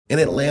In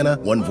Atlanta,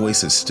 one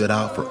voice has stood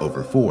out for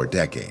over 4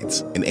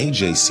 decades. An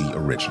AJC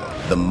original,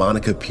 The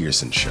Monica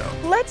Pearson Show.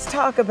 Let's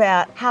talk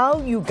about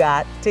how you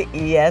got to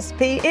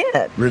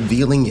ESPN.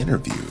 Revealing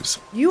interviews.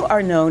 You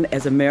are known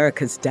as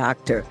America's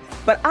doctor,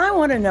 but I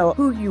want to know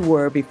who you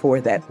were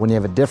before that. When you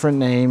have a different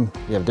name,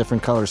 you have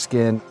different color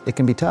skin, it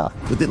can be tough.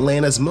 With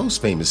Atlanta's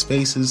most famous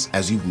faces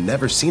as you've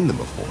never seen them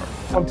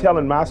before. I'm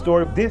telling my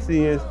story. This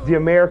is the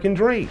American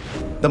dream.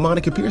 The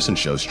Monica Pearson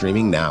Show,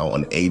 streaming now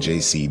on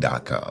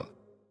AJC.com.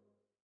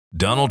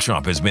 Donald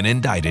Trump has been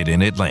indicted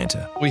in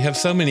Atlanta. We have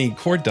so many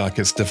court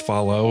dockets to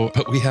follow,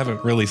 but we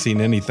haven't really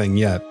seen anything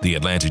yet. The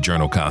Atlanta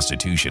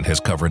Journal-Constitution has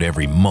covered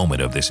every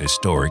moment of this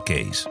historic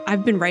case.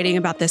 I've been writing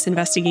about this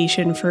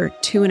investigation for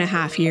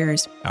 2.5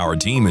 years. Our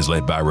team is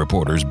led by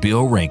reporters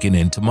Bill Rankin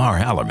and Tamar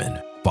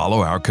Hallerman.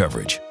 Follow our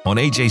coverage on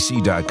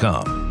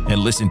AJC.com and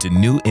listen to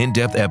new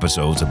in-depth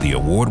episodes of the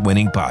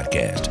award-winning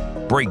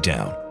podcast,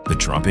 Breakdown, the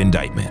Trump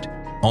Indictment,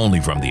 only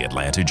from the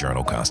Atlanta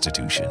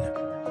Journal-Constitution.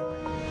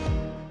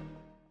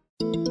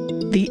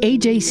 The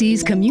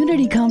AJC's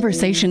Community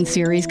Conversation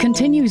Series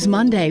continues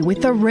Monday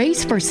with the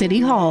race for City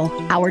Hall.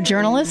 Our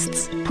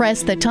journalists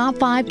press the top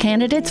 5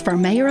 candidates for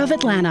mayor of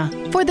Atlanta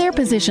for their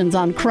positions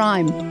on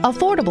crime,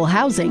 affordable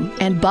housing,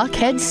 and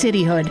Buckhead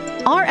cityhood.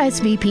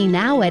 RSVP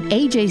now at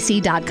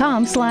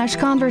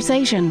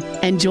ajc.com/conversation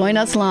and join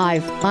us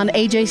live on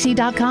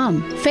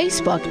ajc.com,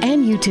 Facebook,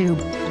 and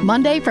YouTube.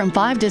 Monday from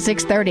 5 to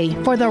 6:30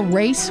 for the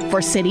race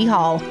for City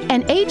Hall,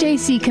 an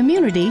AJC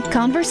Community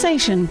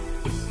Conversation.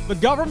 The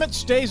government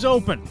stays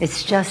open.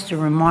 It's just a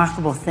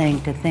remarkable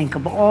thing to think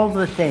of all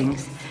the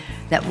things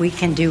that we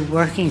can do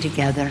working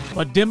together.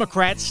 But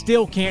Democrats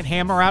still can't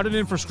hammer out an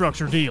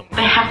infrastructure deal.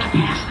 They have to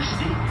pass this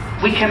thing.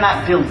 We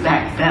cannot build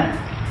back better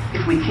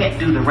if we can't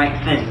do the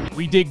right thing.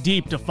 We dig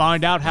deep to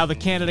find out how the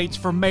candidates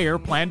for mayor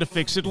plan to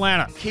fix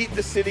Atlanta. Keep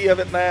the city of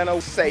Atlanta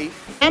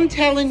safe. I'm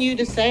telling you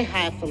to say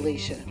hi,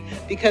 Felicia,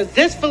 because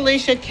this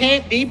Felicia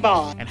can't be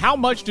bought. And how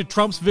much did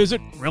Trump's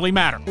visit really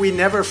matter? We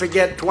never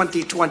forget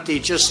 2020,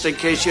 just in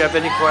case you have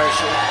any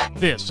questions.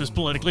 This is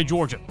Politically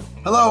Georgia.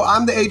 Hello,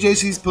 I'm the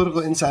AJC's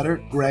political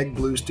insider, Greg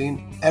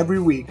Bluestein. Every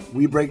week,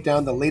 we break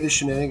down the latest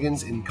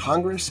shenanigans in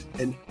Congress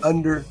and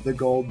under the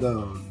Gold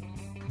Dome.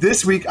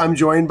 This week, I'm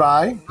joined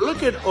by...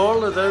 Look at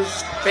all of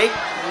those fake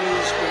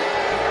news people.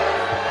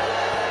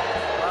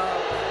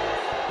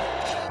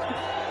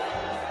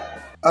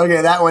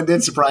 Okay, that one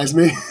did surprise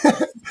me.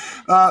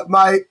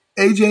 My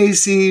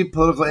AJC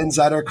political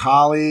insider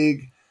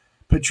colleague,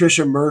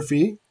 Patricia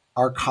Murphy,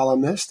 our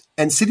columnist,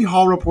 and City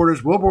Hall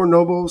reporters Wilbur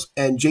Nobles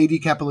and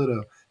JD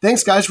Capilouto.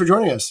 Thanks, guys, for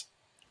joining us.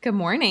 Good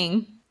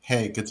morning.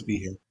 Hey, good to be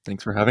here.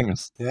 Thanks for having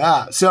us.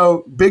 Yeah,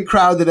 so big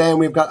crowd today, and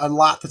we've got a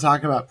lot to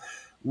talk about.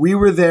 We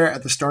were there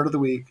at the start of the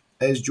week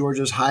as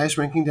Georgia's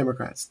highest-ranking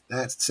Democrats.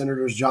 That's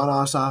Senators Jon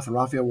Ossoff and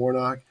Raphael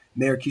Warnock,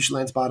 Mayor Keisha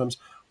Lance Bottoms,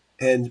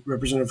 and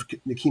Representative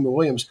Nikema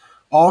Williams,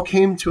 all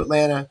came to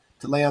Atlanta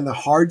to lay on the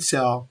hard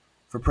sell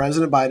for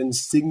President Biden's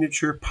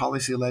signature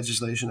policy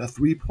legislation, a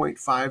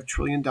 $3.5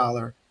 trillion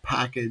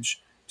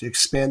package to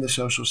expand the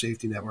social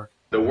safety network.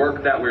 The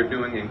work that we're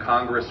doing in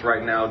Congress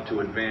right now to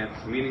advance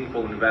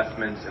meaningful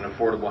investments in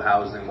affordable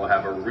housing will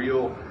have a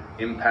real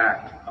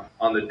impact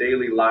on the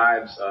daily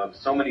lives of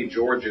so many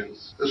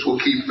Georgians. This will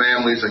keep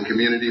families and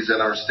communities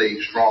in our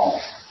state strong.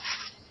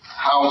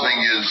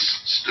 Housing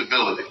is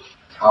stability.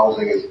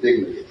 Housing is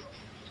dignity.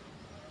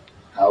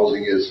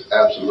 Housing is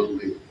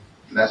absolutely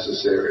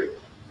necessary,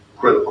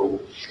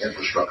 critical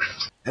infrastructure.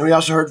 And we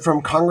also heard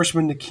from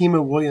Congressman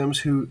Nikema Williams,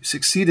 who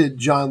succeeded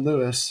John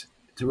Lewis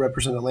to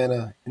represent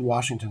Atlanta in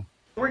Washington.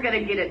 We're going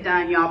to get it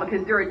done, y'all,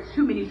 because there are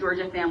too many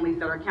Georgia families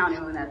that are counting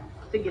on us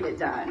to get it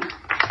done.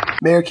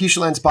 Mayor Keisha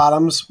Lance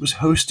Bottoms was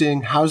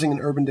hosting Housing and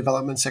Urban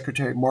Development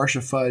Secretary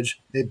Marcia Fudge.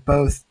 They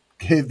both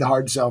gave the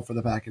hard sell for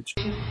the package.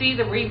 To see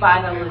the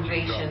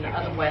revitalization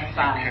of the West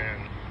Side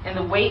and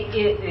the way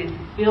it is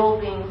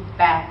building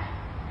back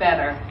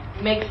better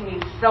makes me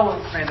so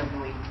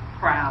incredibly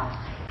proud.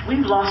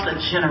 We've lost a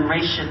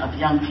generation of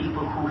young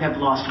people who have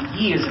lost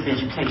years of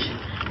education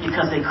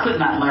because they could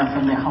not learn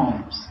from their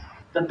homes.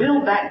 The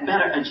Build Back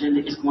Better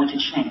agenda is going to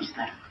change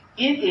that.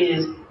 It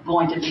is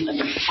going to be a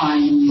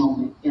defining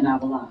moment in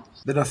our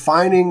lives. The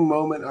defining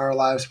moment in our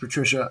lives,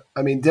 Patricia.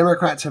 I mean,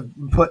 Democrats have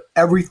put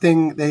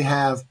everything they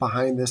have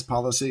behind this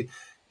policy.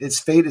 Its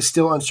fate is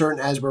still uncertain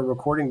as we're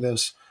recording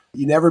this.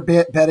 You never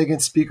bet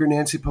against Speaker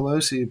Nancy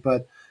Pelosi,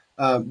 but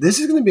this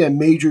is going to be a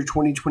major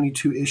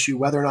 2022 issue,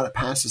 whether or not it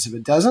passes. If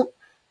it doesn't,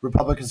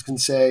 Republicans can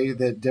say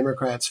that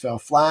Democrats fell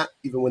flat,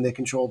 even when they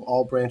controlled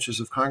all branches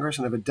of Congress.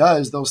 And if it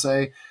does, they'll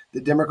say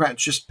that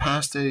Democrats just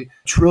passed $1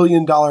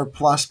 trillion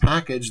plus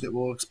package that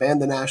will expand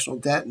the national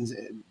debt and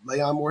lay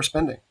on more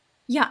spending.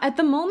 Yeah, at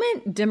the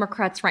moment,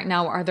 Democrats right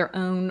now are their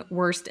own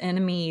worst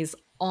enemies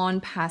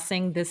on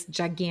passing this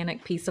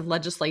gigantic piece of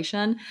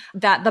legislation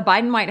that the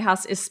Biden White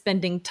House is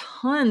spending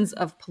tons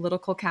of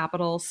political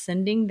capital,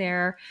 sending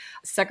their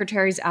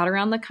secretaries out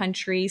around the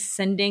country,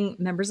 sending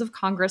members of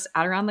Congress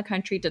out around the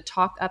country to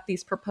talk up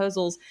these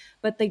proposals,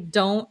 but they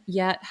don't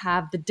yet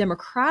have the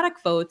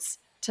Democratic votes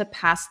to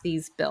pass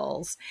these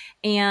bills.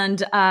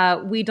 And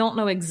we don't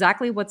know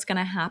exactly what's going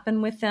to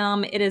happen with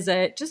them. It is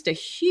just a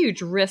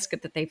huge risk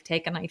that they've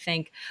taken, I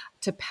think,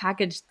 to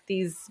package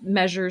these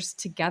measures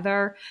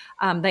together.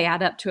 They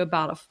add up to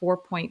about a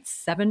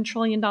 $4.7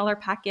 trillion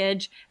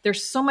package.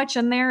 There's so much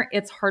in there,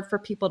 it's hard for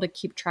people to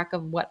keep track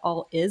of what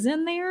all is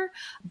in there,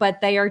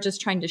 but they are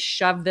just trying to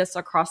shove this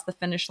across the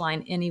finish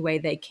line any way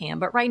they can.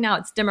 But right now,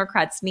 it's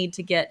Democrats need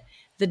to get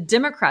the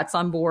Democrats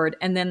on board,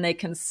 and then they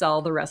can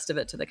sell the rest of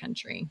it to the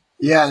country.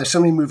 Yeah, there's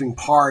so many moving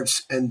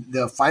parts, and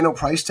the final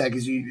price tag,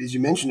 as you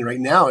mentioned, right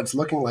now it's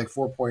looking like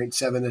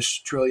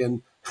 4.7-ish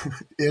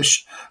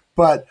trillion-ish.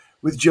 But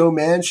with Joe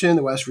Manchin,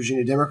 the West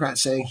Virginia Democrat,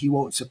 saying he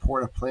won't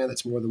support a plan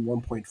that's more than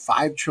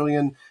 1.5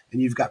 trillion,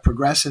 and you've got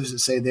progressives that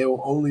say they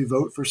will only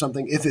vote for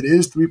something if it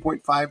is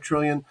 3.5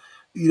 trillion.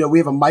 We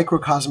have a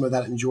microcosm of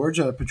that in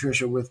Georgia,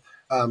 Patricia, with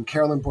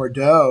Carolyn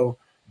Bordeaux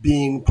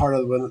being part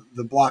of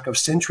the block of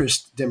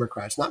centrist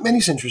Democrats, not many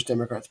centrist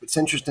Democrats, but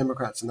centrist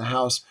Democrats in the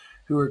House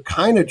who are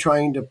kind of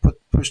trying to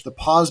push the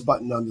pause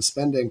button on the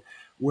spending,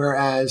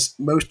 whereas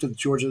most of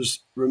Georgia's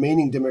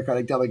remaining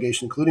Democratic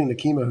delegation, including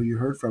Nakima, who you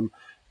heard from,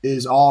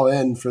 is all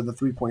in for the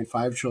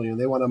 3.5 trillion.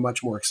 They want a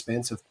much more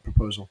expansive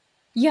proposal.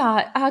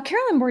 Yeah,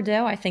 Carolyn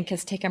Bordeaux, I think,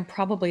 has taken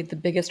probably the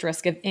biggest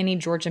risk of any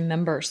Georgia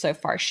member so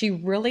far. She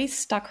really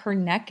stuck her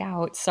neck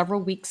out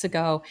several weeks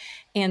ago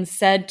and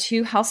said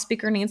to House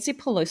Speaker Nancy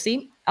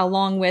Pelosi,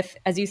 along with,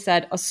 as you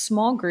said, a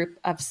small group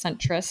of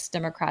centrist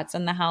Democrats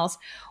in the House,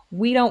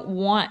 we don't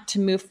want to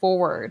move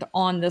forward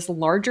on this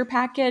larger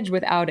package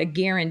without a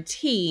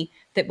guarantee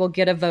that we'll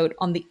get a vote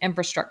on the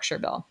infrastructure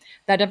bill.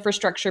 That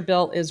infrastructure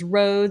bill is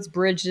roads,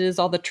 bridges,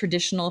 all the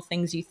traditional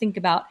things you think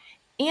about,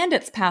 and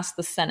it's passed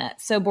the Senate.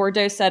 So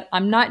Bordeaux said,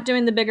 I'm not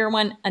doing the bigger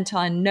one until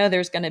I know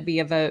there's going to be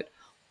a vote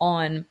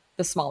on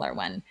the smaller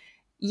one.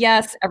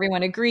 Yes,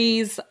 everyone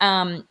agrees.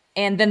 And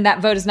then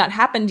that vote has not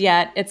happened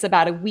yet. It's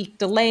about a week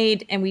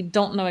delayed, and we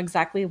don't know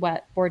exactly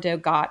what Bordeaux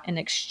got in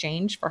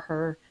exchange for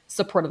her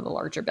support of the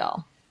larger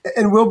bill.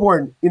 And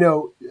Wilborn,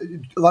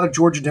 a lot of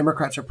Georgia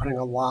Democrats are putting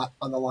a lot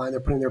on the line.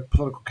 They're putting their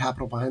political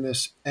capital behind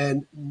this,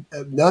 and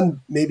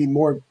none maybe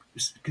more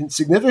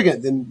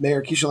significant than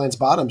Mayor Keisha Lance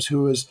Bottoms,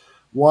 who is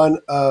one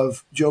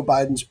of Joe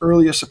Biden's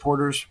earliest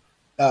supporters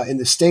in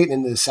the state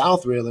and in the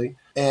South, really,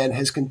 and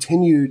has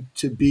continued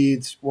to be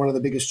one of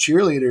the biggest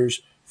cheerleaders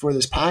for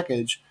this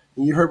package.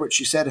 And you heard what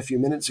she said a few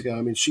minutes ago.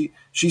 I mean, she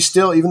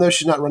still, even though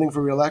she's not running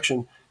for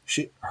re-election,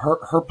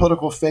 her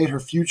political fate, her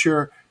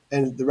future,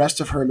 and the rest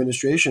of her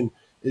administration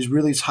is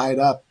really tied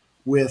up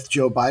with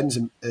Joe Biden's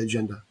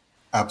agenda.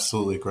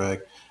 Absolutely,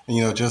 Greg.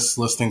 And, just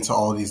listening to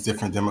all these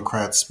different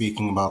Democrats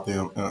speaking about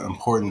the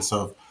importance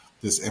of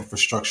this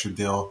infrastructure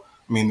deal,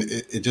 I mean,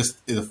 it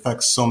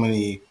affects so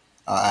many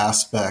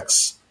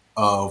aspects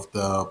of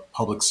the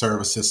public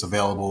services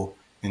available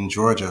in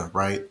Georgia,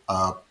 right?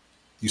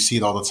 You see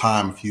it all the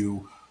time. If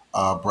you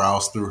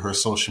browse through her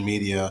social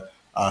media,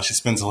 she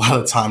spends a lot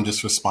of time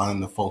just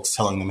responding to folks,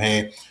 telling them,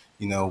 hey,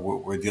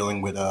 we're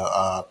dealing with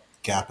a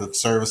gap of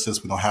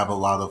services. We don't have a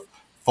lot of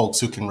folks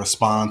who can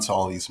respond to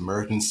all these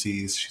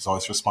emergencies. She's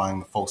always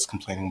responding to folks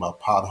complaining about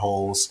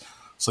potholes.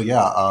 So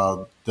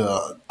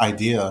the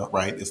idea,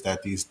 right, is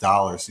that these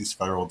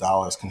federal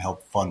dollars can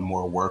help fund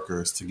more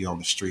workers to get on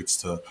the streets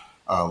to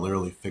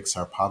literally fix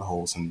our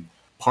potholes. And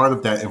part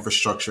of that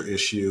infrastructure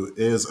issue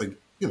is,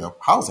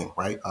 housing,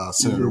 right?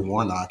 Senator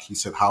Warnock, he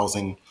said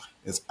housing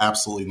is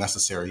absolutely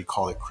necessary. He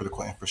called it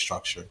critical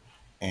infrastructure.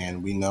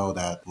 And we know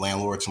that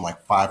landlords in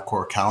 5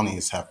 core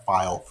counties have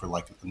filed for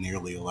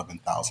nearly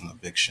 11,000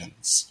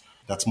 evictions.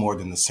 That's more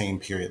than the same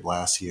period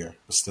last year,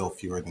 but still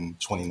fewer than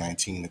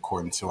 2019,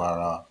 according to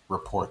our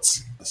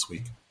reports this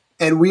week.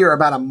 And we are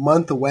about a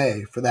month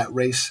away for that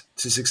race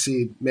to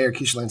succeed Mayor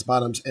Keisha Lance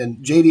Bottoms. And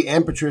JD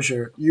and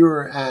Patricia, you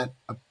were at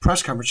a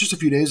press conference just a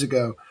few days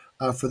ago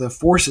for the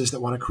forces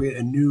that want to create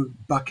a new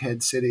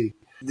Buckhead City.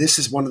 This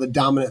is one of the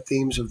dominant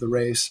themes of the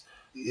race.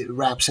 It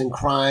wraps in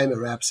crime, it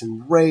wraps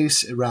in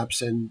race, it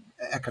wraps in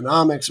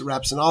economics, it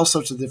wraps in all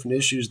sorts of different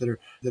issues that are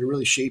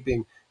really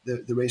shaping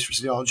the race for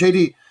City Hall.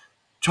 JD,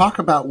 talk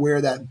about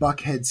where that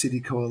Buckhead City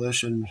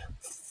Coalition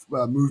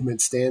movement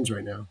stands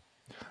right now.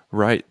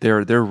 Right.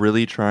 They're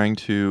really trying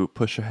to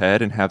push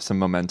ahead and have some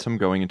momentum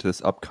going into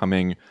this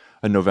upcoming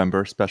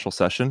November special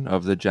session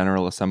of the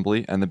General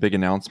Assembly. And the big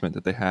announcement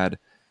that they had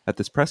at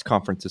this press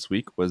conference this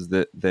week was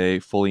that they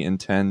fully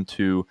intend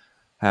to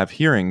have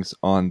hearings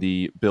on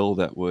the bill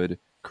that would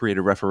create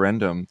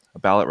a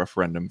ballot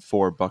referendum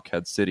for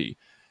Buckhead City.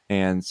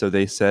 And so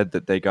they said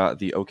that they got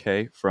the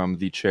okay from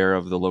the chair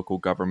of the local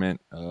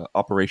government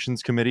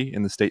operations committee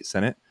in the state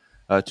Senate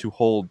to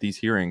hold these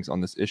hearings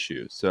on this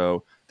issue.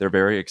 So they're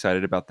very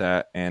excited about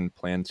that and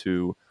plan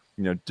to,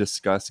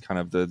 discuss kind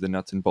of the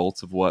nuts and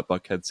bolts of what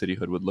Buckhead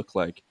cityhood would look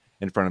like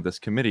in front of this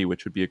committee,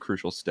 which would be a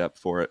crucial step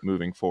for it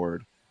moving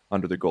forward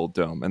under the Gold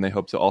Dome. And they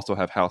hope to also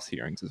have House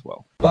hearings as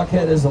well.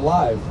 Buckhead is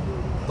alive,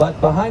 but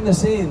behind the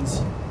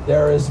scenes,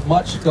 there is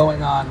much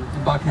going on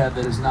in Buckhead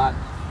that is not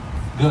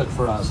good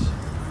for us.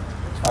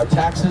 Our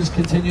taxes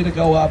continue to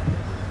go up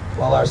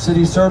while our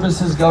city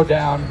services go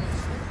down.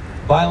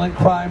 Violent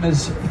crime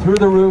is through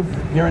the roof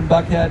here in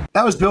Buckhead.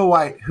 That was Bill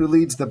White, who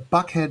leads the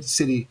Buckhead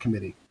City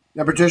Committee.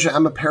 Now, Patricia,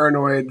 I'm a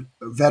paranoid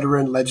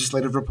veteran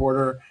legislative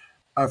reporter.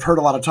 I've heard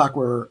a lot of talk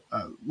where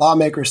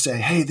lawmakers say,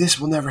 hey, this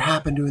will never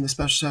happen during the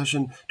special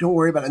session. Don't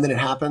worry about it. And then it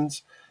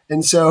happens.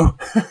 And so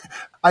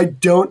I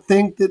don't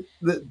think that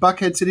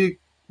Buckhead City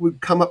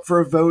would come up for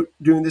a vote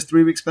during this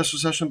 3-week special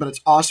session, but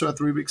it's also a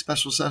 3-week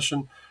special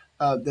session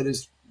that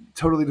is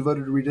totally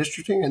devoted to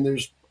redistricting. And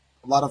there's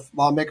a lot of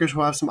lawmakers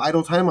who have some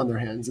idle time on their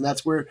hands. And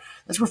that's where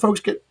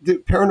folks get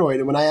paranoid.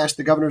 And when I asked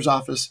the governor's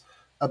office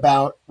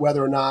about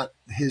whether or not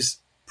his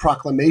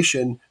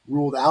proclamation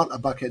ruled out a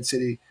Buckhead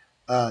City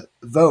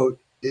vote,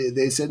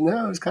 they said,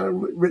 no, it's kind of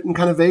written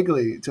kind of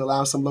vaguely to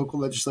allow some local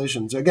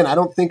legislation. So again, I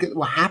don't think it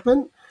will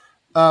happen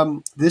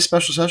this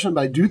special session,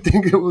 but I do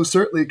think it will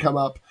certainly come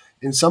up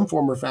in some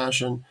form or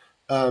fashion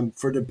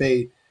for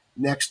debate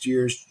next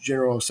year's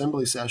General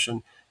Assembly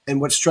session. And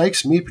what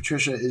strikes me,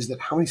 Patricia, is that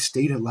how many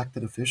state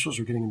elected officials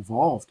are getting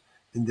involved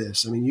in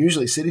this. I mean,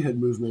 usually cityhood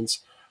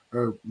movements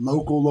are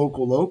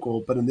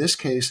local, but in this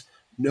case,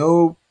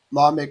 no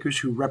lawmakers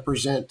who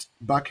represent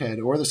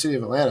Buckhead or the city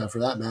of Atlanta, for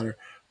that matter,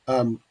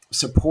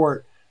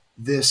 support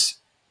this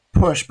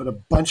push, but a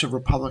bunch of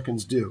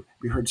Republicans do.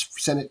 We heard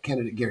Senate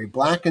candidate Gary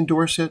Black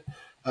endorse it.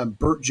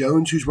 Burt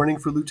Jones, who's running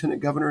for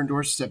lieutenant governor,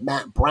 endorses it.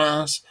 Matt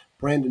Brass,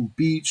 Brandon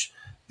Beach,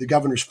 the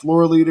governor's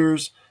floor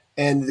leaders.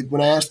 And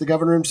when I asked the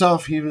governor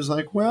himself, he was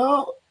like,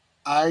 well,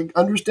 I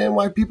understand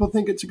why people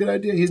think it's a good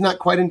idea. He's not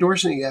quite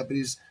endorsing it yet, but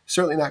he's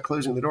certainly not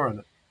closing the door on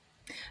it.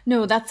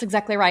 No, that's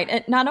exactly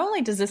right. Not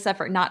only does this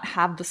effort not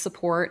have the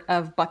support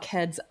of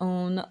Buckhead's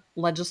own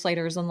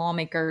legislators and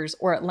lawmakers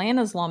or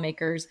Atlanta's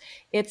lawmakers,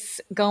 it's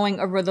going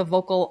over the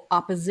vocal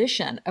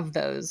opposition of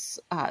those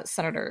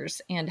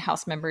senators and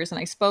House members. And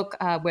I spoke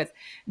with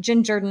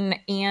Jen Jordan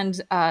and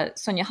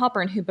Sonia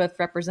Halpern, who both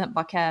represent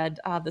Buckhead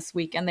this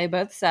week, and they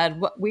both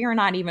said,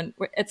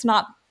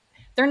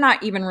 they're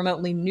not even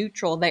remotely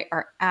neutral. They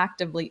are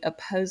actively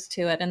opposed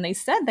to it. And they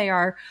said they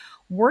are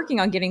working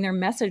on getting their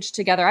message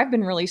together. I've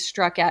been really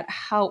struck at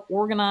how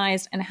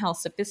organized and how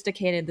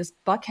sophisticated this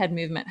Buckhead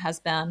movement has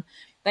been.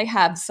 They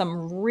have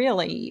some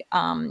really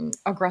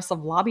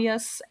aggressive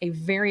lobbyists, a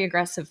very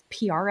aggressive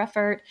PR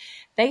effort.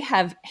 They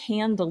have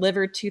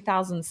hand-delivered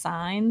 2,000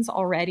 signs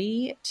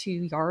already to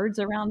yards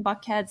around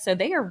Buckhead. So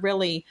they are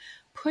really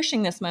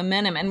pushing this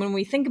momentum. And when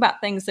we think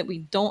about things that we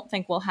don't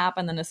think will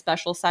happen in a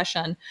special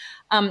session,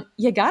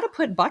 you got to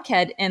put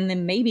Buckhead in the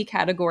maybe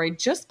category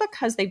just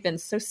because they've been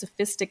so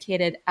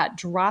sophisticated at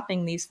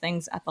dropping these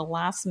things at the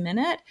last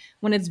minute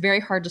when it's very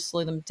hard to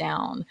slow them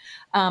down.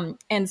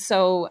 And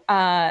so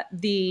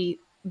the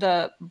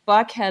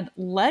Buckhead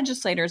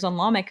legislators and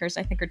lawmakers,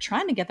 I think, are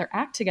trying to get their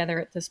act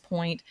together at this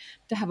point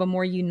to have a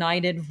more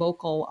united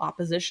vocal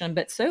opposition.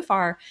 But so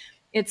far,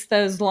 it's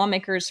those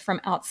lawmakers from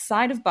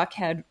outside of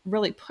Buckhead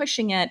really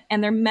pushing it.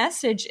 And their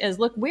message is,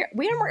 look, we're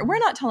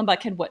not telling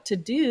Buckhead what to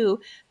do,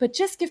 but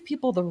just give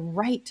people the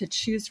right to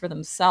choose for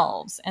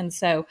themselves. And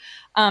so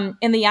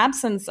in the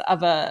absence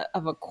of a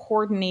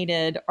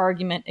coordinated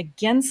argument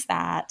against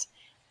that,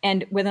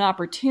 and with an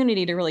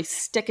opportunity to really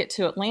stick it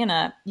to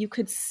Atlanta, you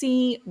could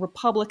see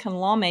Republican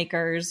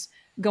lawmakers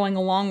going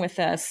along with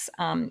this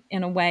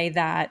in a way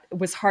that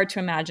was hard to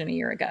imagine a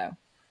year ago.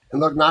 And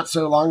look, not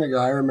so long ago,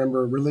 I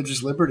remember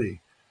religious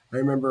liberty. I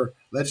remember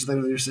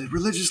legislative leaders saying,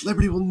 religious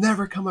liberty will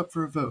never come up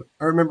for a vote.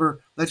 I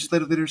remember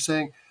legislative leaders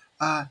saying,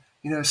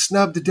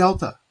 snub the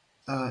Delta,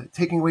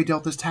 taking away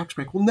Delta's tax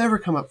break will never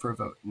come up for a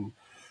vote. And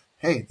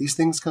hey, these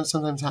things can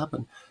sometimes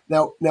happen.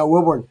 Now,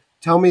 Wilborn,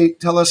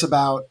 tell us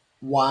about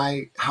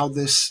how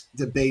this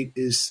debate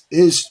is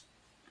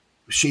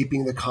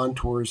shaping the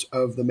contours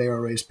of the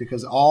mayoral race,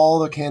 because all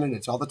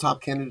the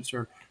top candidates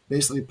are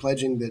basically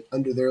pledging that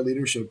under their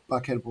leadership,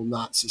 Buckhead will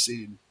not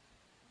secede.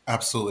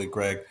 Absolutely,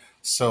 Greg.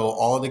 So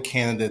all of the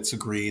candidates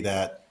agree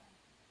that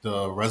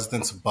the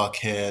residents of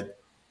Buckhead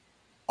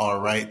are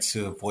right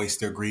to voice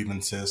their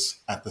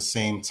grievances. At the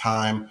same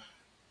time,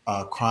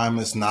 crime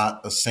is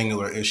not a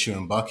singular issue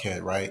in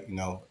Buckhead, right?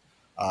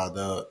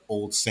 The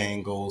old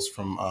saying goes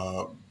from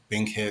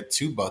Bankhead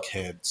to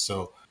Buckhead.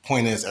 So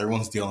point is,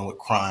 everyone's dealing with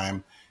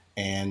crime,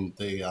 and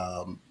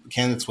the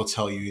candidates will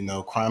tell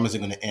you, crime isn't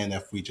going to end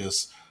if we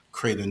just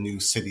create a new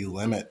city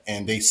limit.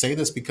 And they say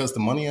this because the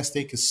money at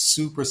stake is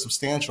super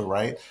substantial,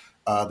 right?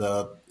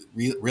 The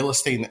real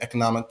estate and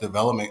economic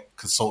development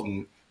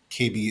consultant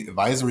KB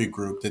Advisory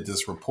Group did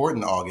this report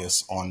in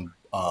August on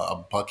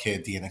a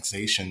Buckhead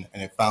de-annexation,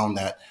 and it found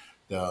that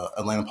the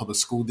Atlanta Public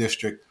School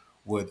District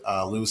would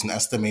lose an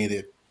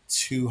estimated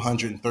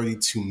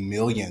 $232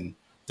 million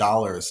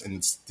in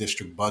its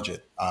district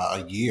budget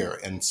a year.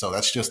 And so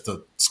that's just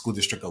the school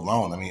district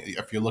alone. I mean,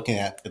 if you're looking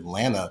at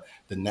Atlanta,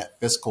 the net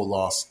fiscal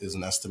loss is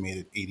an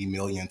estimated $80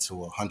 million to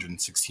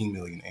 $116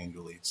 million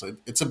annually. So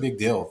it's a big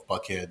deal if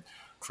Buckhead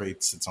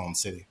creates its own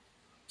city.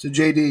 So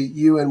JD,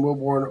 you and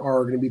Wilborn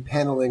are going to be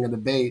paneling a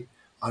debate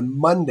on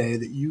Monday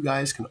that you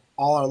guys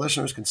all our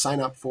listeners can sign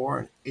up for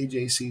on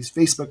AJC's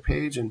Facebook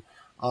page, and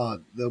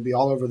they'll be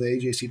all over the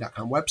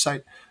AJC.com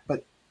website.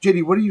 But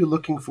JD, what are you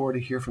looking for to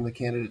hear from the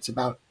candidates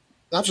about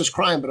not just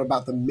crime, but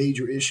about the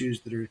major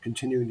issues that are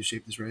continuing to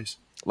shape this race.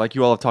 Like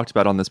you all have talked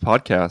about on this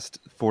podcast,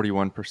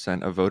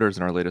 41% of voters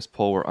in our latest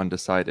poll were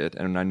undecided.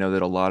 And I know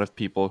that a lot of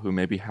people who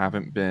maybe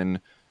haven't been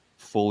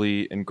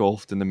fully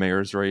engulfed in the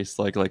mayor's race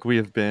like we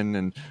have been,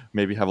 and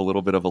maybe have a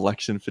little bit of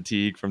election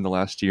fatigue from the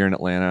last year in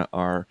Atlanta,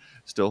 are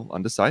still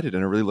undecided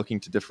and are really looking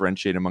to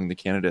differentiate among the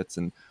candidates.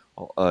 And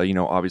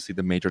obviously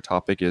the major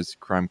topic is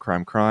crime,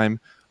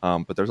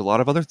 but there's a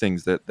lot of other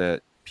things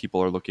that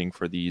people are looking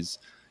for these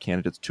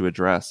candidates to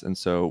address. And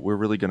so we're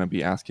really going to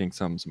be asking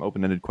some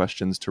open-ended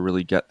questions to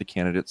really get the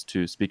candidates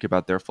to speak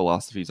about their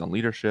philosophies on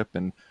leadership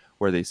and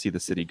where they see the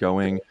city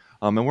going.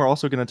 And we're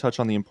also going to touch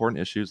on the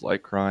important issues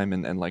like crime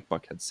and like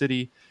Buckhead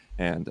City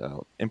and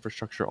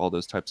infrastructure, all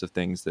those types of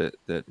things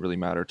that really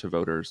matter to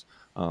voters.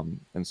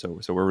 And so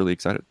we're really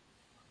excited.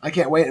 I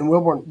can't wait. And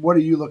Wilborn, what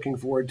are you looking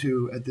forward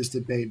to at this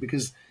debate?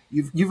 Because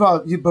you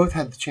both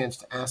had the chance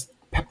to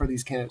pepper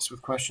these candidates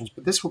with questions,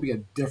 but this will be a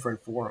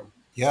different forum.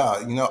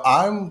 Yeah,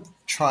 I'm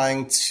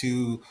trying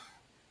to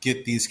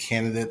get these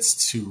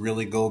candidates to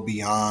really go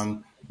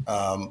beyond,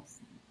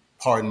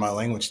 pardon my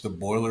language, the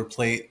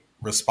boilerplate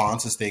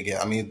responses they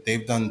get. I mean,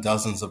 they've done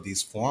dozens of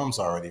these forums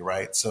already,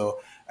 right? So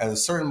at a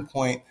certain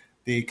point,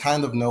 they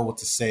kind of know what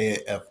to say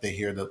if they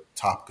hear the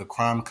topic of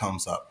crime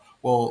comes up.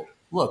 Well,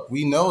 look,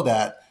 we know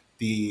that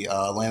the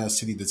Atlanta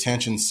City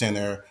Detention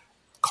Center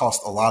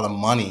cost a lot of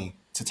money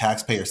to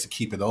taxpayers to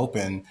keep it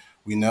open.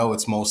 We know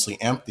it's mostly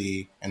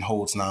empty and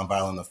holds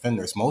nonviolent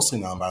offenders, mostly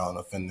nonviolent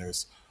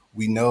offenders.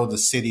 We know the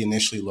city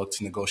initially looked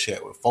to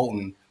negotiate with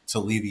Fulton to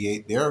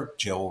alleviate their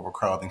jail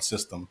overcrowding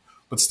system.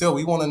 But still,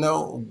 we want to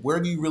know, where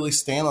do you really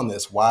stand on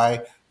this?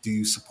 Why do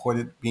you support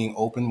it being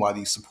open? Why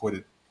do you support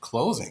it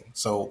closing?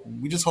 So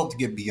we just hope to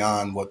get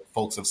beyond what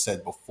folks have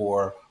said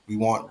before. We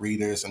want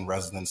readers and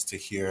residents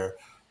to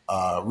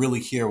really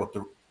hear what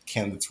the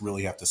candidates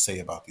really have to say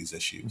about these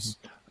issues.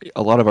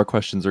 A lot of our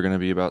questions are going to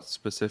be about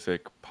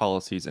specific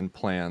policies and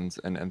plans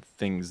and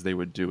things they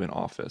would do in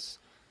office.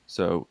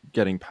 So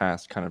getting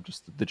past kind of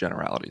just the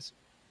generalities.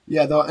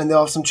 Yeah, they'll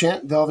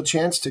have a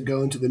chance to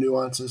go into the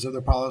nuances of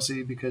their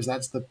policy, because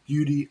that's the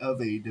beauty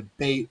of a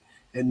debate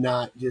and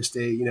not just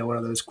one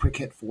of those quick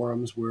hit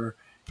forums where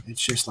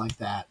it's just like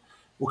that.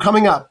 Well,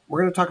 coming up,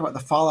 we're going to talk about the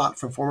fallout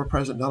from former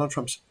President Donald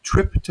Trump's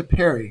trip to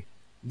Perry.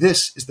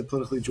 This is the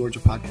Politically Georgia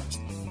podcast.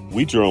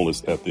 We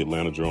journalists at the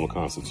Atlanta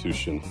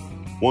Journal-Constitution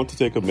want to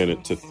take a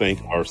minute to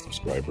thank our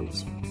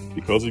subscribers.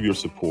 Because of your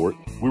support,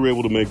 we were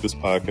able to make this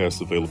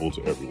podcast available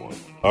to everyone.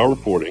 Our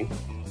reporting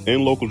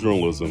and local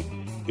journalism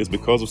is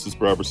because of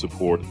subscriber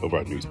support of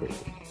our newspaper.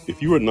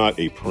 If you are not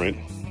a print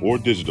or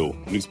digital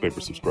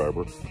newspaper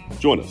subscriber,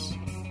 join us.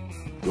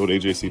 Go to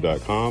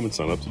AJC.com and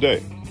sign up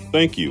today.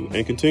 Thank you,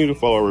 and continue to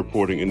follow our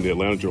reporting in the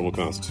Atlanta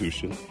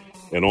Journal-Constitution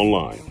and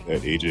online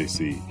at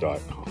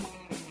AJC.com.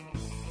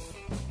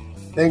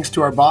 Thanks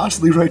to our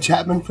boss, Leroy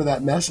Chapman, for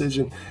that message.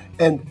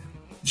 And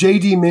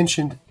JD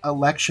mentioned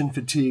election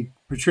fatigue.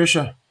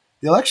 Patricia,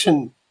 the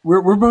election,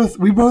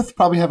 we both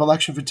probably have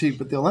election fatigue,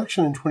 but the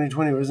election in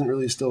 2020 isn't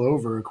really still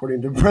over,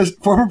 according to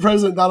former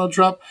President Donald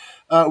Trump.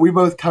 We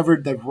both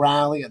covered the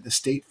rally at the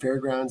state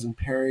fairgrounds in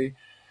Perry,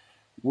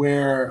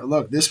 where,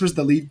 look, this was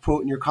the lead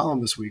quote in your column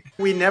this week.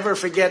 We never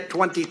forget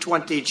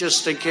 2020,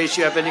 just in case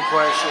you have any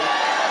question.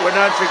 We're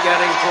not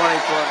forgetting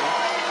 2020.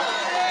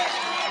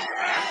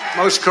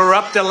 Most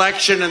corrupt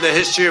election in the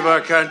history of our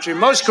country.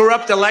 Most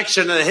corrupt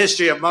election in the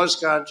history of most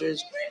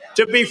countries.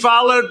 To be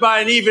followed by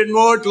an even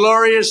more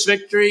glorious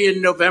victory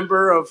in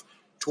November of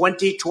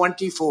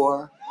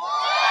 2024.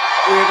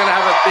 We're going to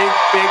have a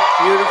big,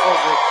 beautiful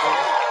victory.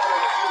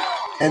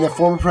 And the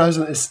former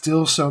president is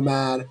still so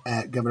mad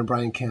at Governor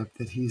Brian Kemp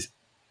that he's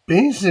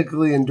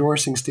basically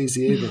endorsing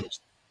Stacey Abrams.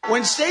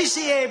 When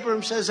Stacey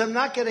Abrams says, I'm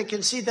not going to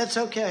concede, that's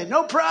okay.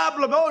 No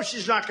problem. Oh,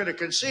 she's not going to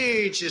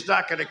concede. She's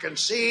not going to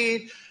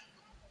concede.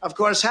 Of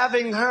course,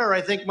 having her,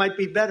 I think, might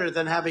be better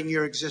than having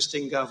your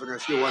existing governor,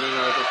 if you want to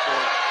know the truth.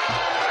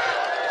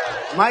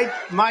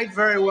 Might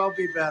very well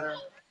be better.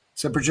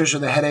 So, Patricia,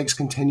 the headaches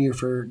continue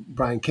for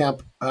Brian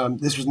Kemp.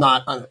 This was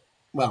not,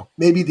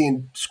 maybe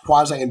the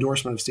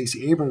quasi-endorsement of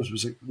Stacey Abrams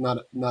was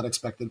not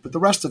expected, but the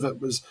rest of it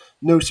was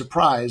no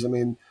surprise. I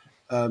mean,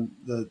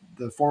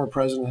 the former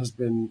president has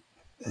been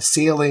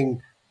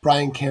assailing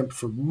Brian Kemp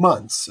for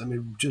months. I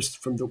mean, just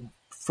from the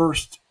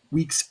first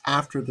weeks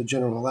after the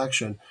general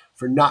election,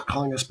 for not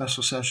calling a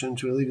special session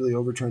to illegally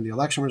overturn the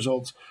election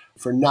results,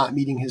 for not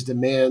meeting his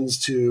demands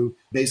to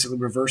basically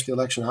reverse the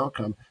election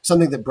outcome,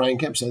 something that Brian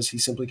Kemp says he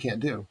simply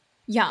can't do.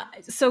 Yeah.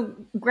 So,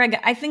 Greg,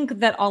 I think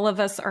that all of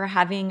us are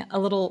having a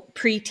little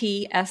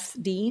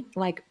pre-TSD,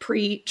 like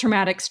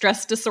pre-traumatic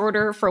stress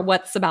disorder for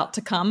what's about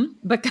to come,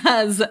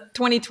 because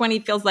 2020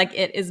 feels like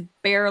it is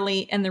barely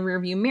in the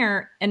rearview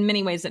mirror. In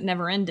many ways, it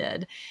never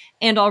ended.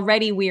 And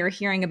already we are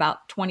hearing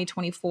about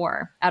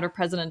 2024 out of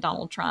President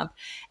Donald Trump.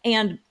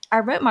 And I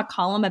wrote my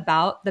column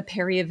about the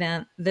Perry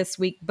event this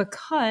week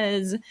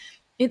because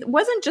It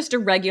wasn't just a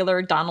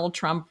regular Donald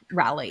Trump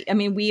rally. I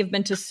mean, we have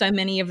been to so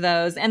many of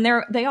those, and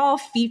they all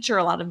feature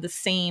a lot of the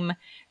same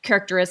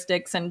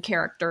characteristics and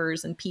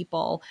characters and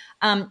people.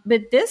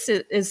 But this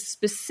is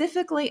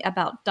specifically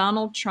about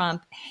Donald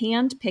Trump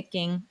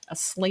handpicking a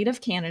slate of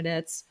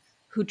candidates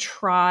who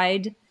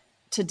tried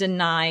to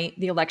deny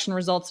the election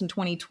results in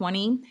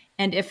 2020.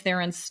 And if they're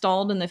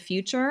installed in the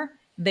future,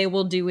 they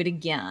will do it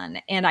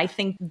again. And I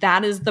think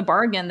that is the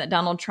bargain that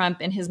Donald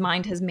Trump in his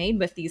mind has made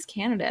with these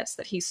candidates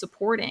that he's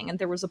supporting. And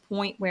there was a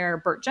point where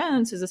Burt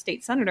Jones, who's a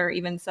state senator,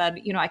 even said,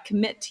 I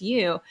commit to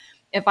you,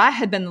 if I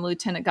had been the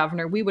lieutenant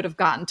governor, we would have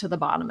gotten to the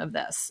bottom of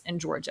this in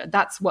Georgia.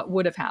 That's what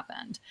would have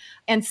happened.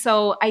 And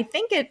so I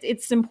think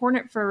it's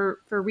important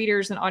for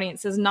readers and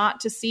audiences not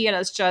to see it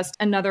as just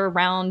another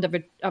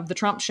round of the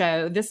Trump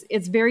show.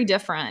 It's very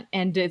different,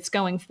 and it's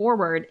going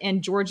forward,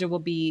 and Georgia will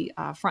be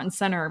front and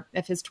center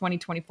of his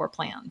 2024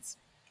 plans.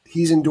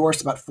 He's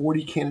endorsed about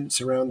 40 candidates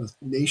around the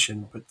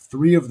nation, but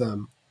 3 of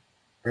them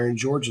are in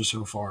Georgia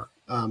so far,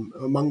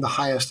 among the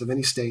highest of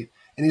any state.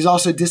 And he's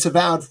also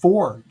disavowed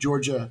 4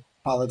 Georgia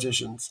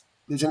politicians: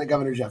 Lieutenant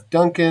Governor Jeff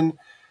Duncan,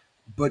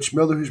 Butch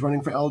Miller, who's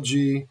running for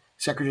LG,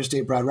 Secretary of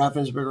State Brad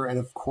Raffensperger, and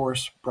of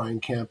course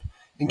Brian Kemp.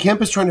 And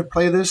Kemp is trying to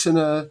play this in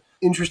an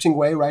interesting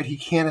way, right?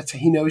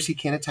 He knows he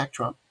can't attack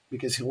Trump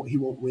because he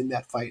won't win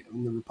that fight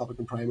in the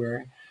Republican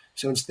primary.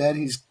 So instead,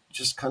 he's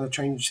just kind of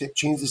trying to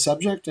change the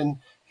subject, and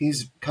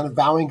he's kind of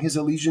vowing his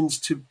allegiance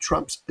to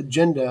Trump's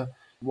agenda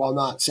while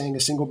not saying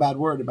a single bad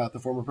word about the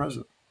former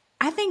president.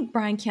 I think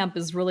Brian Kemp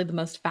is really the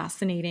most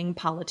fascinating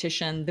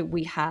politician that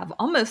we have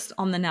almost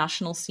on the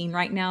national scene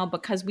right now,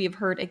 because we have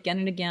heard again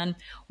and again,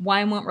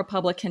 why won't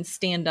Republicans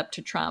stand up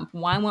to Trump?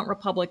 Why won't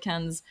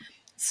Republicans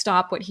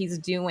stop what he's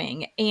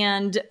doing?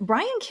 And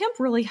Brian Kemp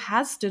really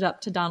has stood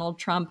up to Donald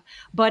Trump,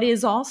 but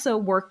is also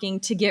working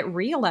to get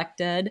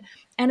reelected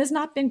and has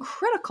not been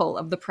critical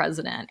of the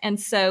president. And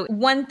so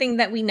one thing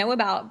that we know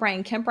about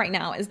Brian Kemp right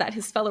now is that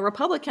his fellow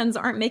Republicans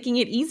aren't making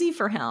it easy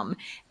for him.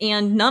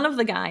 And none of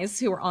the guys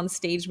who were on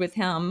stage with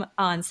him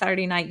on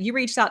Saturday night, you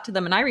reached out to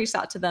them and I reached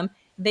out to them,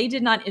 they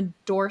did not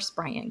endorse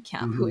Brian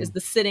Kemp, who is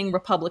the sitting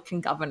Republican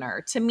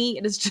governor. To me,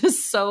 it is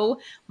just so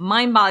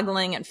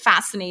mind-boggling and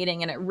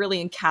fascinating, and it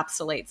really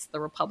encapsulates the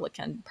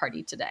Republican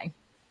Party today.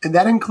 And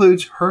that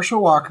includes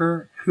Herschel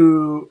Walker,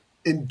 who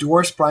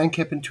endorsed Brian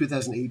Kemp in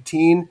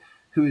 2018,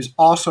 who is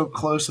also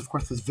close, of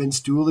course, with Vince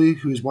Dooley,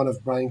 who is one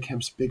of Brian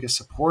Kemp's biggest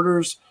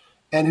supporters,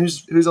 and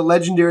who's a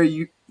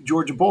legendary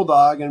Georgia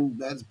Bulldog, and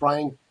that's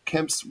Brian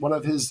Kemp's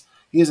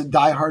he is a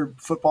diehard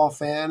football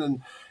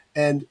fan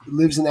and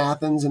lives in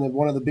Athens and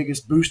one of the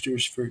biggest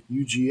boosters for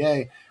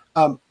UGA.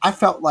 I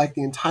felt like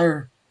the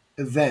entire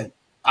event,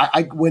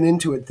 I went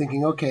into it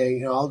thinking,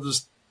 okay, I'll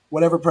just,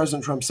 whatever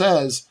President Trump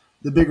says,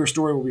 the bigger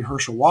story will be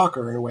Herschel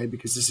Walker in a way,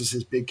 because this is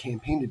his big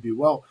campaign debut.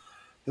 Well,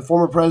 the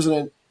former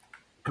president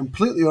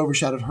completely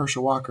overshadowed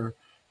Herschel Walker,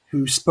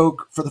 who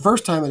spoke for the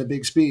first time in a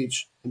big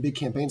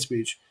campaign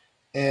speech,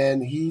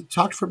 and he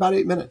talked for about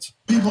 8 minutes.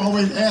 People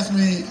always ask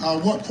me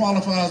what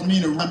qualifies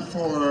me to run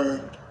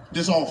for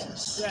this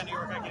office. Yeah, New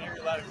York, I can hear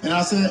you louder. And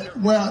I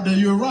said, well,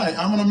 you're right,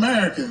 I'm an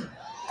American.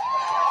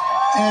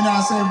 And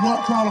I said,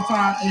 what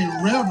qualifies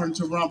a reverend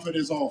to run for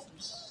this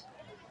office?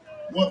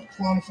 What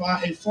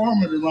qualifies a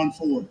farmer to run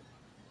for it?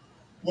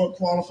 What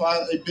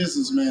qualifies a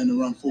businessman to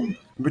run for it?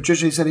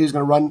 Patricia, he said he was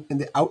going to run in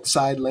the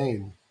outside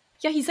lane.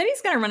 Yeah, he said he's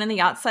going to run in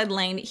the outside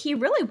lane. He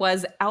really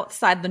was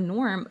outside the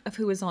norm of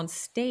who was on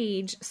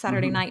stage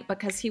Saturday night,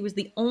 because he was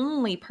the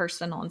only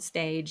person on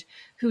stage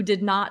who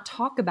did not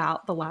talk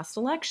about the last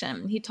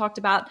election. He talked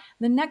about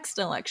the next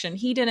election.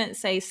 He didn't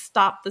say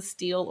stop the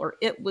steal or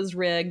it was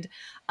rigged.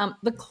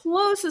 The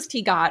closest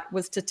he got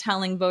was to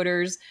telling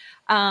voters,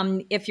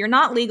 if you're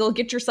not legal,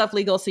 get yourself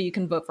legal so you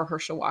can vote for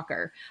Herschel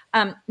Walker.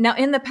 Now,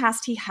 in the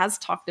past, he has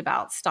talked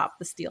about stop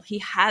the steal. He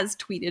has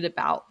tweeted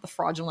about the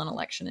fraudulent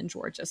election in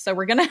Georgia. So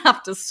we're going to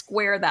have to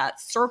square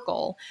that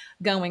circle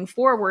going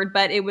forward.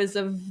 But it was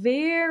a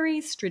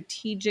very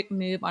strategic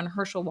move on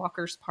Herschel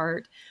Walker's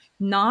part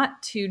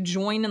not to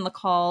join in the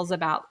calls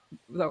about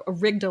a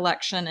rigged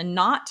election and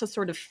not to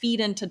sort of feed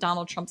into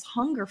Donald Trump's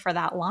hunger for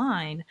that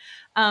line.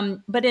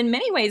 But in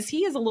many ways,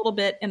 he is a little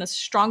bit in a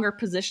stronger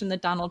position than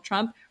Donald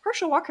Trump.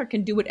 Herschel Walker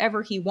can do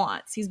whatever he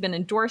wants. He's been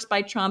endorsed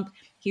by Trump.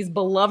 He's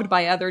beloved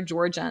by other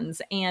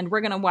Georgians. And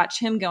we're going to watch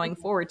him going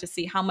forward to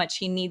see how much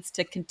he needs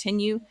to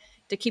continue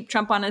to keep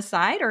Trump on his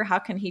side, or how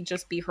can he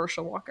just be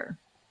Herschel Walker?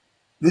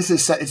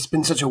 It's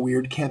been such a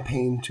weird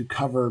campaign to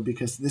cover,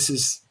 because this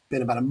has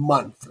been about a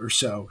month or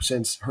so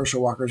since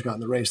Herschel Walker's gotten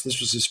the race.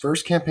 This was his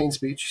first campaign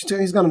speech.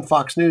 He's gone on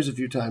Fox News a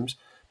few times,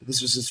 but this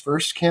was his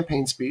first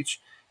campaign speech.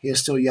 He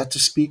has still yet to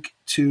speak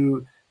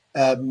to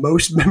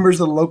most members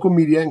of the local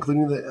media,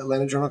 including the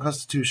Atlanta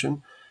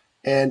Journal-Constitution.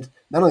 And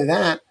not only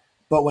that,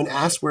 but when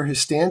asked where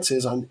his stance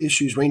is on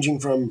issues ranging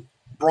from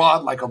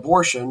broad, like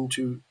abortion,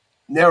 to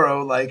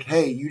narrow, like,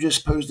 hey, you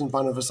just posed in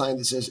front of a sign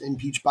that says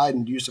impeach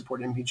Biden. Do you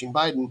support impeaching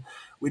Biden?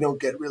 We don't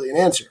get really an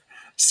answer.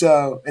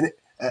 So,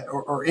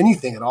 or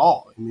anything at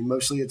all. I mean,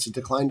 mostly it's a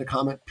decline to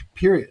comment,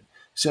 period.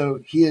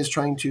 So he is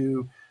trying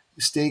to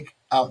stake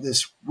out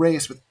this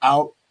race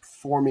without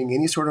forming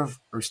any sort of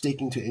or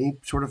staking to any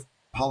sort of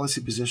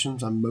policy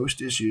positions on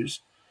most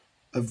issues,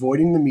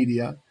 avoiding the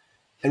media,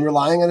 and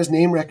relying on his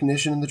name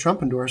recognition and the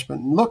Trump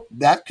endorsement. And look,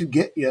 that could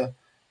get you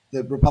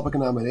the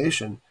Republican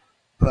nomination,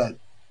 but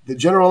the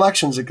general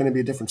elections are going to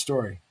be a different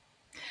story.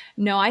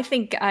 No, I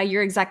think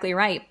you're exactly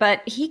right.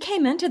 But he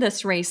came into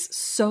this race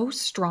so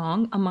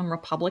strong among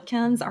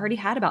Republicans, already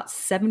had about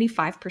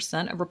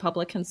 75% of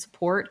Republican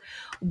support.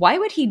 Why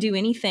would he do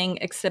anything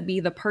except be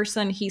the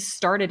person he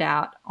started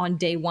out on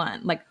day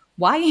one? Like,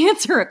 why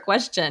answer a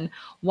question?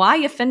 Why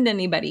offend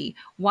anybody?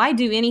 Why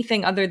do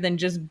anything other than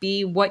just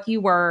be what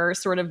you were,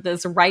 sort of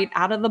this right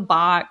out of the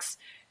box,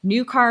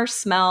 new car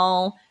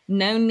smell,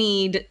 no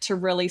need to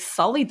really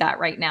sully that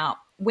right now.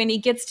 When he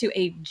gets to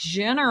a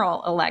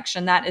general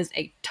election, that is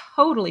a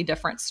totally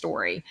different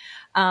story.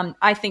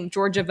 I think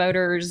Georgia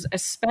voters,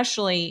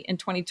 especially in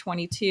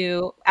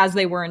 2022, as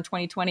they were in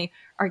 2020,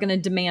 are going to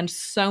demand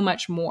so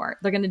much more.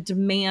 They're going to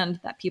demand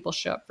that people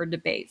show up for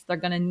debates. They're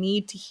going to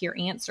need to hear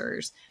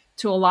answers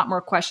to a lot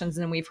more questions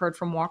than we've heard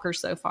from Walker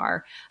so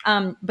far.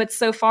 But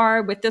so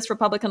far with this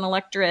Republican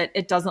electorate,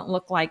 it doesn't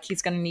look like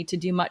he's going to need to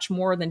do much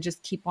more than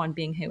just keep on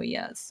being who he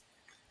is.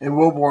 And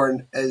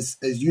Wilborn, as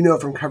you know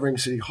from covering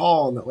City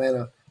Hall and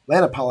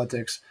Atlanta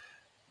politics,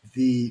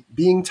 the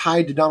being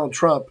tied to Donald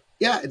Trump,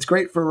 yeah, it's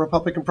great for a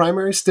Republican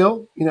primary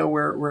still,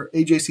 where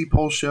AJC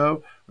polls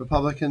show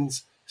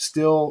Republicans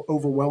still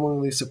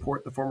overwhelmingly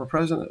support the former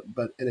president.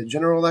 But in a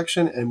general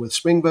election and with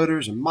swing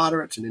voters and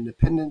moderates and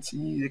independents,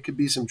 it could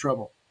be some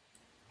trouble.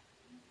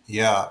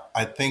 Yeah,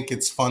 I think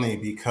it's funny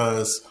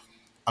because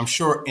I'm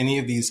sure any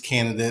of these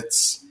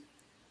candidates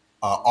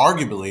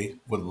arguably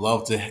would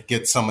love to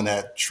get some of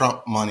that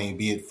Trump money,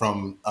 be it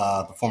from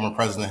the former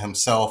president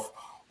himself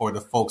or the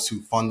folks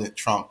who funded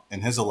Trump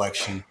in his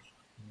election.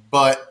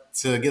 But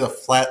to get a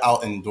flat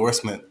out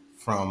endorsement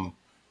from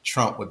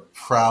Trump would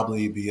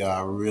probably be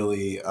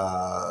really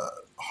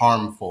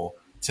harmful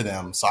to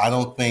them. So I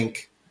don't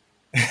think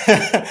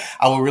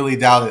I would really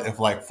doubt it if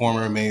like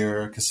former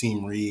Mayor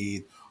Kasim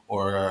Reed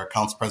or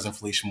Council President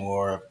Felicia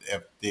Moore,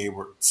 if they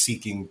were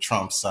seeking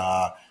Trump's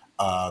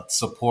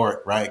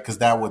support, right? Because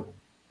that would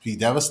be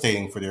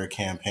devastating for their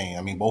campaign.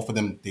 I mean, both of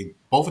them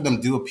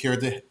do appear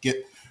to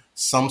get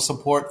some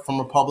support from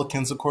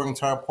Republicans, according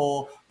to our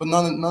poll, but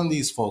none of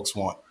these folks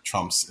want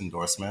Trump's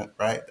endorsement,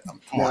 right?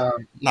 Come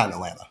on, not in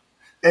Atlanta.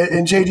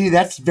 And JD,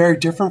 that's very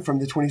different from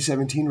the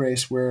 2017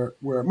 race where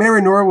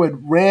Mary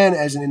Norwood ran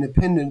as an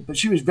independent, but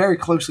she was very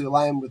closely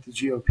aligned with the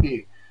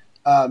GOP.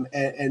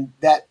 And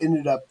that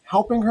ended up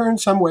helping her in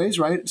some ways,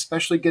 right?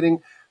 Especially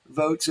getting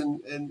votes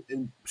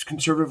in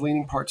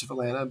conservative-leaning parts of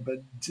Atlanta,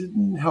 but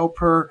didn't help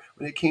her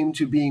when it came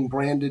to being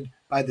branded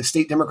by the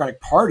state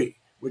Democratic Party,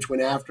 which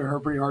went after her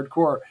pretty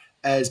hardcore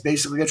as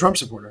basically a Trump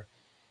supporter.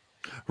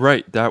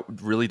 Right. That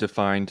really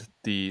defined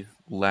the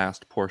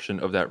last portion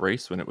of that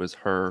race when it was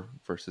her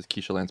versus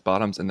Keisha Lance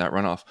Bottoms in that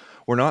runoff.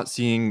 We're not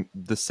seeing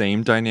the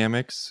same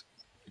dynamics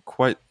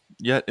quite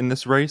yet in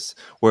this race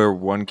where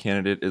one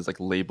candidate is like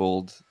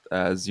labeled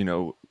as,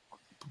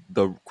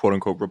 the quote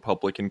unquote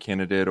Republican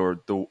candidate or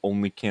the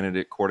only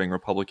candidate courting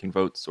Republican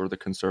votes or the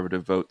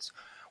conservative votes.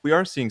 We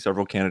are seeing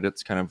several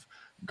candidates kind of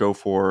go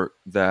for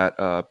that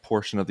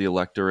portion of the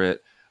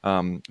electorate.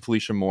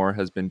 Felicia Moore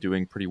has been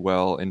doing pretty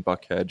well in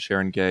Buckhead.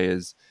 Sharon Gay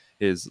is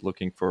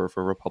looking for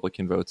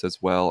Republican votes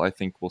as well. I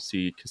think we'll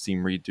see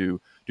Kasim Reed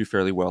do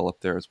fairly well up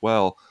there as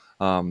well.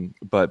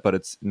 But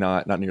it's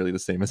not nearly the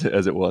same as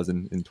it was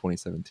in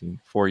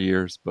 2017. 4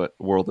 years, but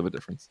a world of a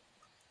difference.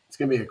 It's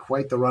going to be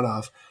quite the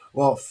runoff.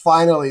 Well,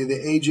 finally, the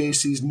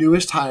AJC's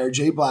newest hire,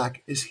 Jay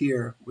Black, is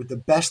here with the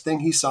best thing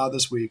he saw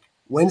this week,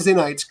 Wednesday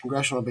night's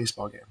congressional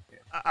baseball game.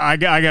 I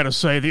got to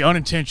say, the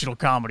unintentional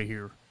comedy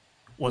here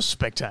was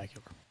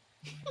spectacular.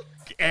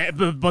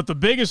 But the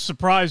biggest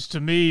surprise to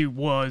me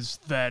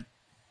was that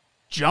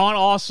John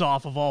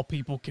Ossoff, of all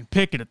people, can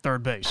pick it at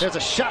third base. There's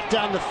a shot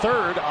down to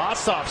third.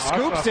 Ossoff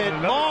scoops it.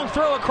 Long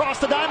throw across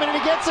the diamond, and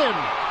he gets him.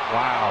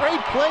 Wow.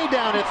 Great play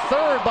down at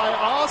third by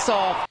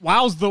Ossoff.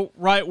 Wow's the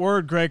right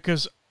word, Greg,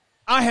 because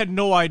I had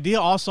no idea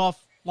Ossoff,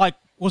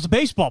 was a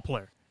baseball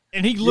player.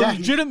 And he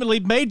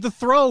legitimately made the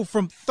throw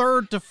from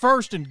third to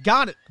first and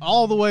got it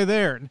all the way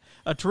there. And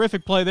a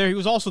terrific play there. He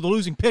was also the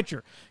losing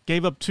pitcher.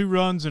 Gave up 2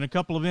 runs in a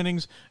couple of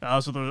innings.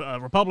 So the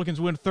Republicans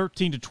win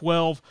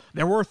 13-12.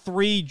 There were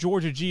 3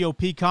 Georgia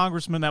GOP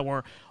congressmen that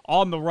were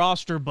on the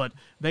roster, but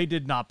they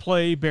did not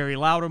play. Barry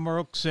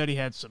Loudermilk said he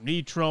had some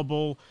knee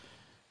trouble.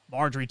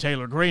 Marjorie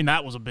Taylor Greene,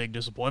 that was a big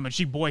disappointment.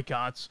 She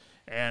boycotts.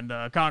 And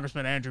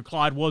Congressman Andrew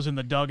Clyde was in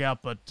the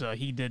dugout, but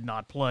he did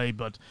not play.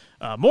 But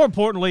more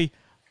importantly,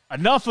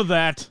 enough of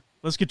that.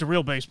 Let's get to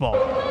real baseball.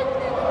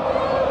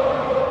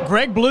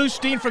 Greg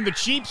Bluestein from the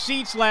cheap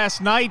seats last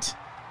night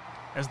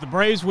as the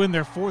Braves win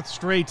their 4th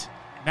straight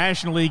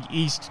National League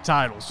East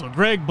title. So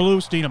Greg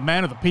Bluestein, a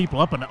man of the people,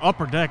 up in the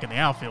upper deck in the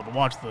outfield to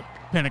watch the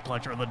pennant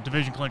clincher, or the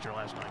division clincher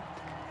last night.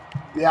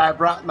 Yeah, I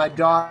brought my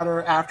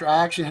daughter after.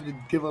 I actually had to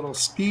give a little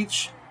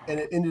speech,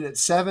 and it ended at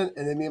 7,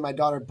 and then me and my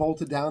daughter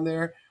bolted down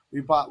there. We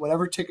bought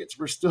whatever tickets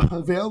were still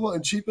available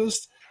and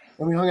cheapest,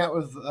 And we hung out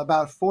with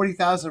about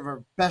 40,000 of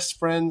our best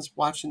friends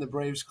watching the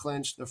Braves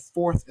clinch the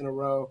 4th in a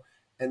row.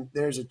 And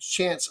there's a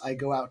chance I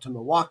go out to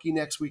Milwaukee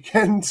next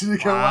weekend to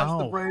go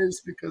watch the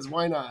Braves, because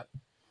why not?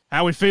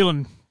 How we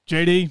feeling,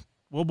 JD,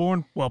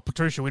 Wilborn? Well,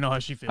 Patricia, we know how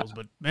she feels,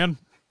 but man.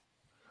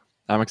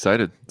 I'm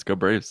excited. Let's go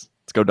Braves.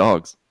 Let's go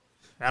Dogs.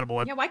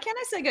 Attaboy. Yeah, why can't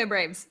I say go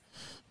Braves?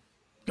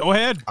 Go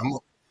ahead. I'm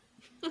go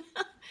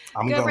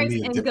going Braves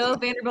and go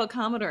Vanderbilt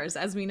Commodores,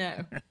 as we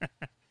know.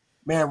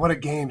 Man, what a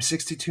game.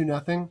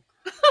 62-0.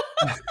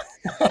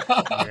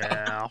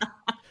 Yeah.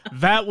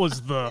 That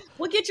was the...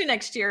 We'll get you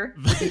next year.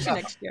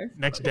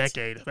 Next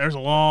decade. There's a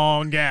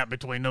long gap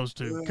between those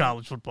two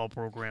college football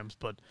programs.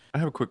 But I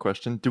have a quick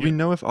question. Do we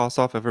know if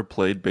Ossoff ever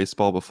played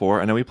baseball before?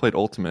 I know he played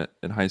Ultimate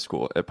in high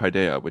school at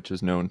Paideia, which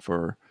is known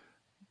for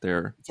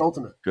their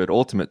good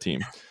Ultimate team.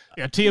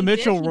 Yeah, Tia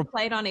Mitchell He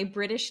played on a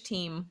British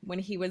team when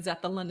he was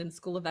at the London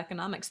School of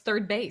Economics,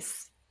 third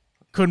base.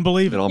 Couldn't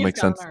believe it. It all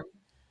makes sense.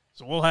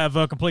 So we'll have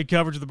complete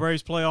coverage of the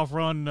Braves playoff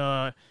run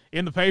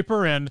in the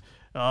paper and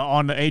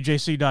on the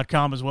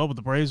AJC.com as well. But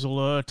the Braves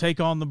will take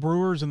on the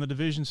Brewers in the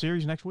division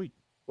series next week.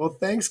 Well,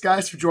 thanks,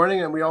 guys, for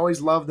joining. And we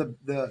always love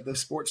the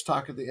sports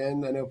talk at the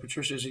end. I know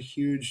Patricia's a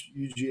huge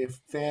UGA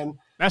fan.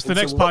 That's the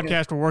next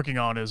podcast we're working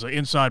on is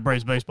Inside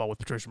Braves Baseball with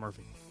Patricia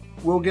Murphy.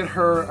 We'll get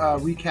her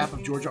recap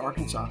of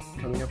Georgia-Arkansas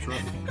coming up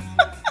shortly.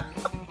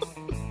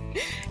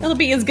 It'll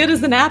be as good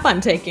as the nap I'm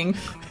taking.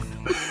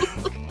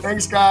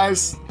 Thanks,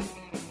 guys.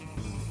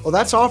 Well,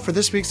 that's all for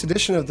this week's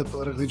edition of the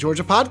Politically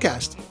Georgia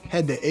podcast.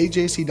 Head to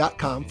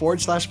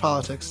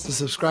ajc.com/politics to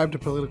subscribe to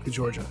Politically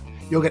Georgia.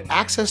 You'll get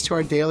access to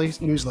our daily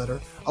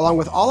newsletter, along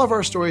with all of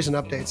our stories and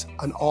updates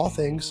on all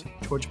things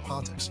Georgia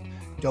politics.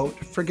 Don't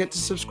forget to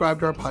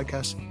subscribe to our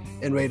podcast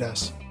and rate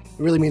us.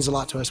 It really means a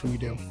lot to us when you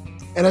do.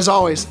 And as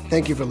always,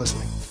 thank you for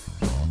listening.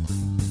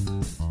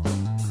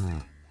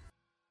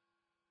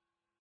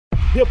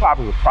 Hip-hop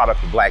is a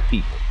product of black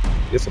people.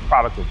 It's a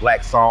product of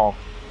black song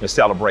and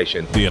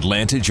celebration. The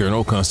Atlanta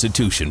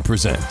Journal-Constitution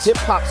presents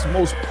hip-hop's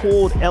most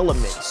pulled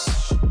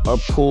elements are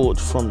pulled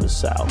from the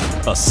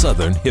South. A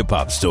Southern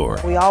hip-hop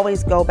story. We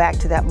always go back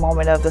to that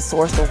moment of the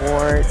Source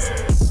Awards.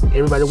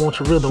 Everybody wants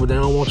your rhythm, but they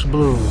don't want your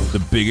blues. The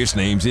biggest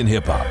names in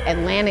hip-hop.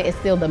 Atlanta is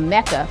still the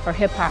mecca for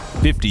hip-hop.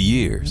 50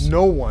 years.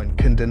 No one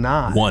can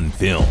deny one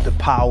film. The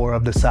power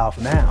of the South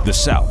now. The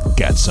South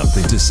got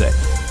something to say.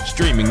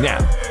 Streaming now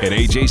at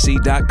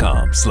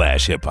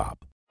ajc.com/hiphop.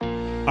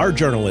 Our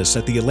journalists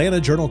at the Atlanta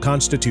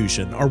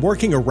Journal-Constitution are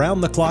working around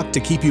the clock to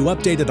keep you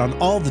updated on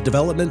all the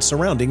developments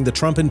surrounding the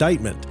Trump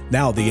indictment.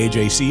 Now the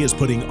AJC is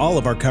putting all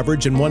of our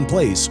coverage in one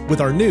place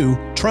with our new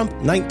Trump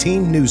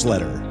 19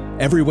 newsletter.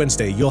 Every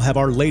Wednesday, you'll have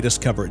our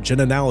latest coverage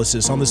and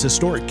analysis on this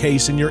historic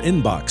case in your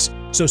inbox.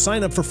 So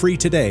sign up for free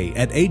today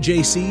at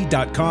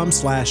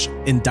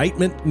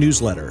ajc.com/indictment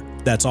newsletter.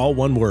 That's all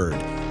one word.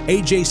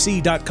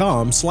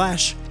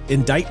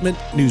 ajc.com/indictment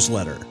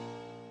newsletter.